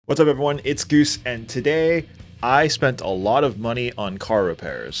What's up everyone, it's Goose, and today I spent a lot of money on car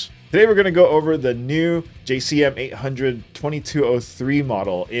repairs. Today we're going to go over the new JCM 800 2203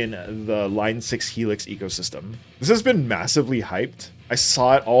 model in the Line 6 Helix ecosystem. This has been massively hyped. I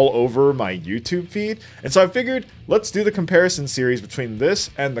saw it all over my YouTube feed, and so I figured let's do the comparison series between this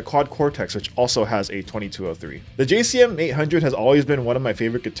and the Quad Cortex, which also has a 2203. The JCM 800 has always been one of my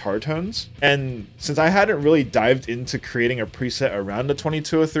favorite guitar tones, and since I hadn't really dived into creating a preset around the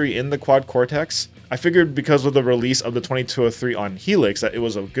 2203 in the Quad Cortex, I figured because of the release of the 2203 on Helix that it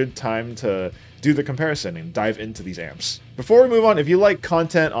was a good time to do the comparison and dive into these amps. Before we move on, if you like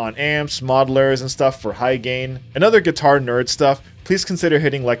content on amps, modelers, and stuff for high gain, and other guitar nerd stuff, please consider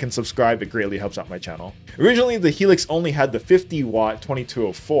hitting like and subscribe. It greatly helps out my channel. Originally, the Helix only had the 50 watt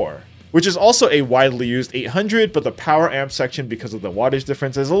 2204, which is also a widely used 800, but the power amp section, because of the wattage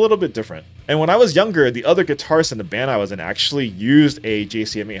difference, is a little bit different. And when I was younger, the other guitarists in the band I was in actually used a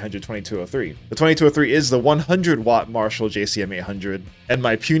JCM 800 2203. The 2203 is the 100 watt Marshall JCM 800, and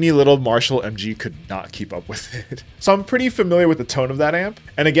my puny little Marshall MG could not keep up with it. So I'm pretty familiar with the tone of that amp.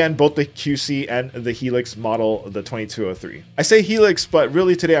 And again, both the QC and the Helix model, the 2203. I say Helix, but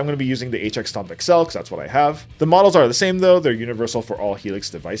really today I'm going to be using the HX Stomp XL because that's what I have. The models are the same though, they're universal for all Helix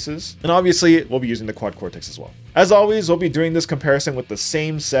devices. And obviously, we'll be using the Quad Cortex as well. As always, we'll be doing this comparison with the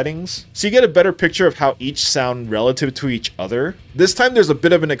same settings, so you get a better picture of how each sound relative to each other. This time there's a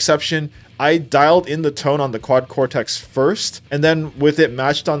bit of an exception. I dialed in the tone on the Quad Cortex first, and then with it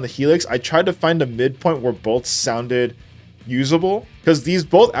matched on the Helix, I tried to find a midpoint where both sounded usable, because these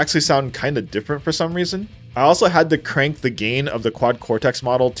both actually sound kind of different for some reason. I also had to crank the gain of the Quad Cortex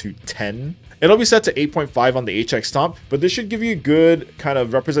model to 10. It'll be set to 8.5 on the HX Stomp, but this should give you a good kind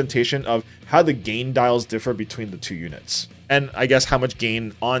of representation of how the gain dials differ between the two units, and I guess how much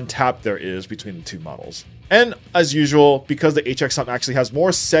gain on tap there is between the two models. And as usual, because the HX Stomp actually has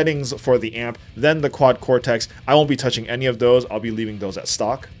more settings for the amp than the Quad Cortex, I won't be touching any of those. I'll be leaving those at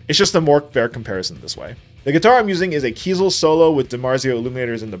stock. It's just a more fair comparison this way. The guitar I'm using is a Kiesel Solo with DiMarzio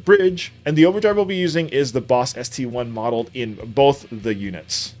illuminators in the bridge, and the overdrive we'll be using is the Boss ST1 modeled in both the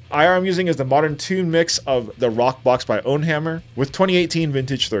units. IR I'm using is the Modern Tune mix of the Rock Box by Ownhammer with 2018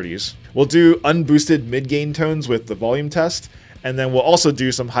 vintage 30s. We'll do unboosted mid-gain tones with the volume test, and then we'll also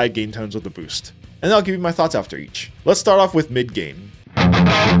do some high gain tones with the boost. And then I'll give you my thoughts after each. Let's start off with mid-gain.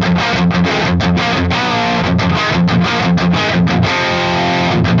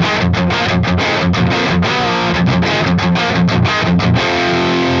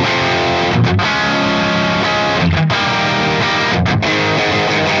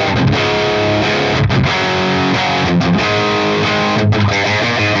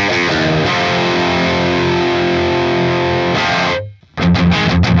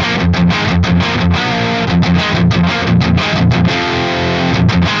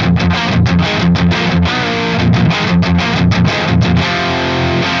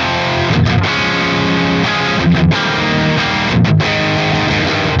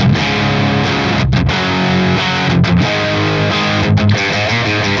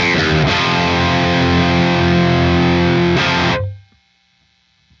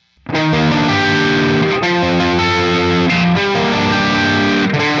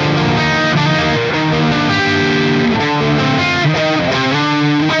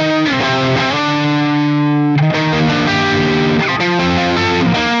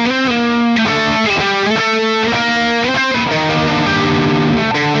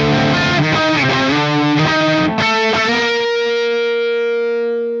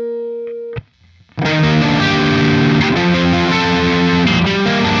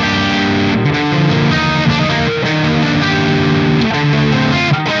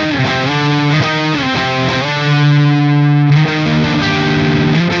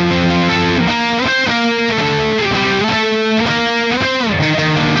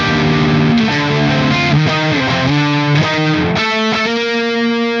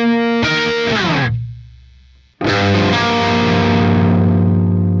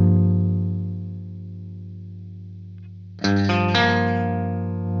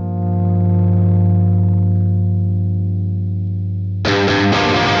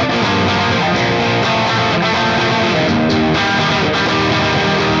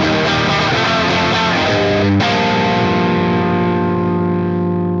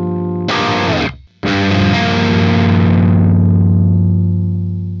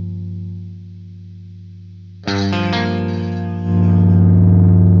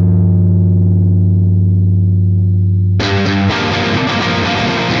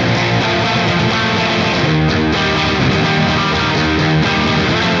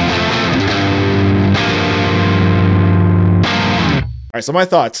 right, so my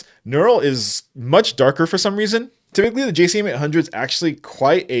thoughts. Neural is much darker for some reason. Typically, the JCM 800 is actually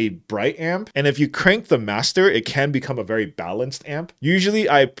quite a bright amp, and if you crank the master, it can become a very balanced amp. Usually,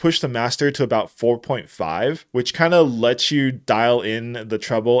 I push the master to about 4.5, which kind of lets you dial in the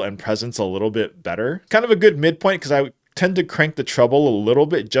treble and presence a little bit better. Kind of a good midpoint because I tend to crank the treble a little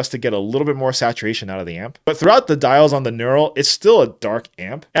bit just to get a little bit more saturation out of the amp. But throughout the dials on the Neural, it's still a dark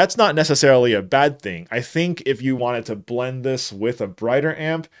amp. That's not necessarily a bad thing. I think if you wanted to blend this with a brighter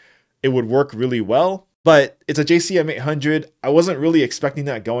amp, it would work really well. But it's a JCM 800. I wasn't really expecting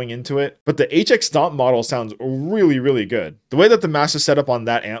that going into it. But the HX Stomp model sounds really, really good. The way that the master set up on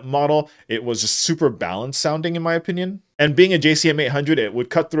that amp model, it was just super balanced sounding in my opinion. And being a JCM 800, it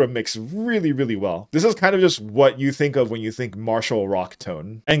would cut through a mix really, really well. This is kind of just what you think of when you think Marshall rock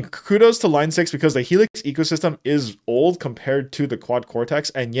tone. And kudos to Line 6 because the Helix ecosystem is old compared to the Quad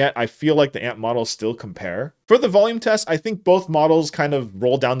Cortex, and yet I feel like the amp models still compare. For the volume test, I think both models kind of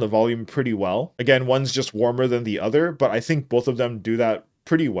roll down the volume pretty well. Again, one's just warmer than the other, but I think both of them do that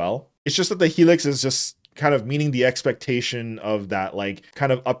pretty well. It's just that the Helix is just kind of meeting the expectation of that like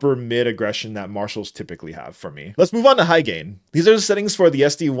kind of upper mid aggression that Marshalls typically have for me. Let's move on to high gain. These are the settings for the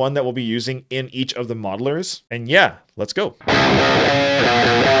SD1 that we'll be using in each of the modelers. And yeah, let's go.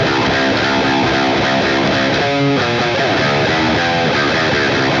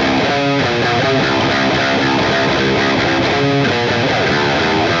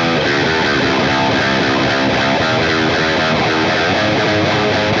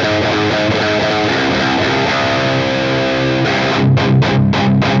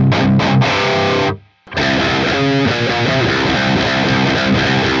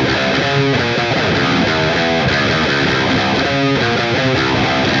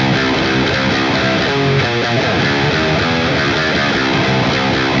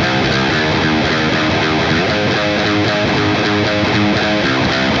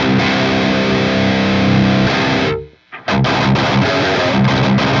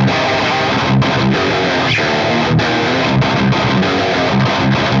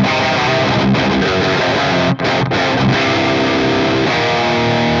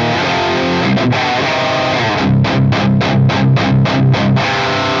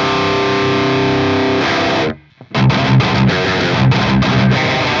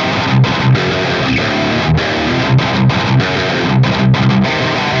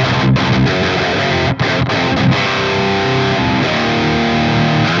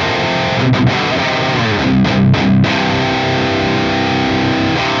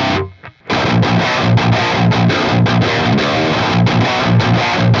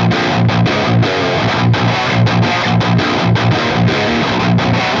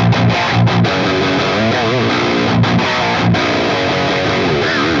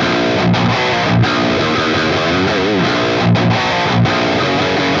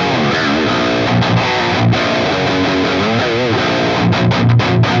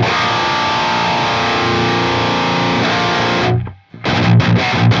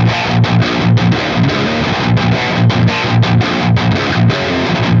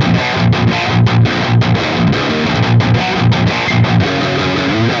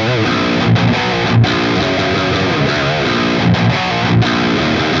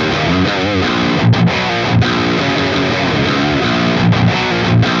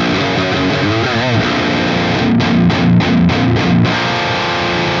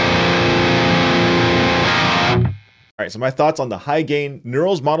 All right, so my thoughts on the high gain.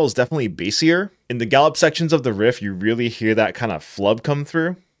 Neural's model is definitely bassier. In the gallop sections of the riff, you really hear that kind of flub come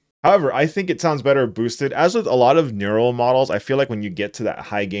through. However, I think it sounds better boosted. As with a lot of Neural models, I feel like when you get to that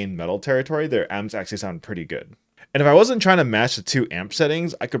high gain metal territory, their amps actually sound pretty good. And if I wasn't trying to match the two amp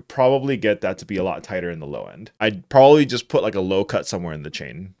settings, I could probably get that to be a lot tighter in the low end. I'd probably just put like a low cut somewhere in the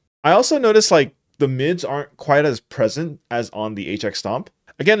chain. I also noticed like the mids aren't quite as present as on the HX Stomp.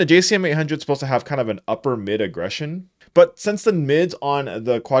 Again, the JCM 800 is supposed to have kind of an upper mid aggression, but since the mids on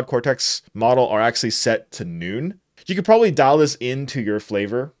the Quad Cortex model are actually set to noon, you could probably dial this into your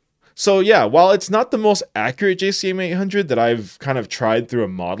flavor. So yeah, while it's not the most accurate JCM 800 that I've kind of tried through a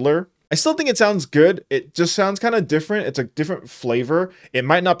modeler, I still think it sounds good. It just sounds kind of different. It's a different flavor. It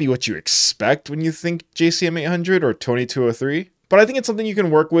might not be what you expect when you think JCM 800 or 2203, but I think it's something you can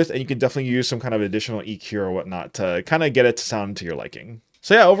work with, and you can definitely use some kind of additional EQ or whatnot to kind of get it to sound to your liking.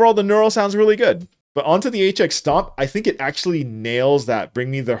 So yeah, overall the Neural sounds really good. But onto the HX Stomp, I think it actually nails that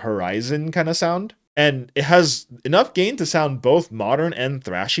Bring Me the Horizon kind of sound. And it has enough gain to sound both modern and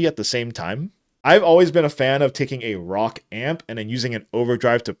thrashy at the same time. I've always been a fan of taking a rock amp and then using an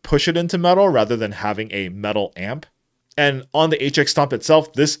overdrive to push it into metal rather than having a metal amp. And on the HX Stomp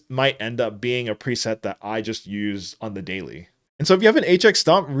itself, this might end up being a preset that I just use on the daily. And so if you have an HX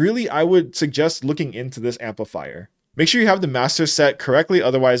Stomp, really I would suggest looking into this amplifier. Make sure you have the master set correctly,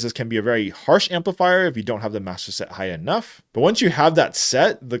 otherwise this can be a very harsh amplifier if you don't have the master set high enough. But once you have that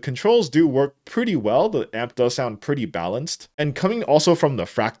set, the controls do work pretty well. The amp does sound pretty balanced. And coming also from the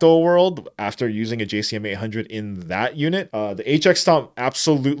fractal world, after using a JCM 800 in that unit, the HX Stomp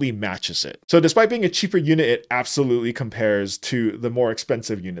absolutely matches it. So despite being a cheaper unit, it absolutely compares to the more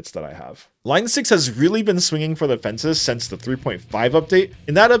expensive units that I have. Line 6 has really been swinging for the fences since the 3.5 update.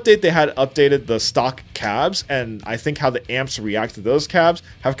 In that update, they had updated the stock cabs, and I think how the amps react to those cabs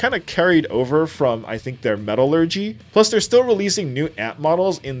have kind of carried over from, I think, their metallurgy. Plus, they're still releasing new amp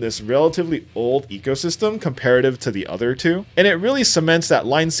models in this relatively old ecosystem comparative to the other two. And it really cements that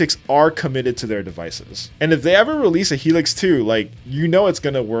Line 6 are committed to their devices. And if they ever release a Helix 2, like, you know it's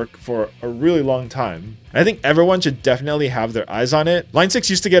going to work for a really long time. I think everyone should definitely have their eyes on it. Line 6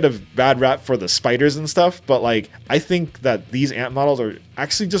 used to get a bad rap for the spiders and stuff, but like, I think that these amp models are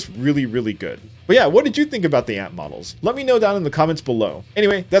actually just really, really good. But yeah, what did you think about the amp models? Let me know down in the comments below.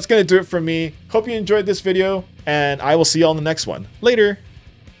 Anyway, that's gonna do it for me. Hope you enjoyed this video, and I will see you all in the next one. Later!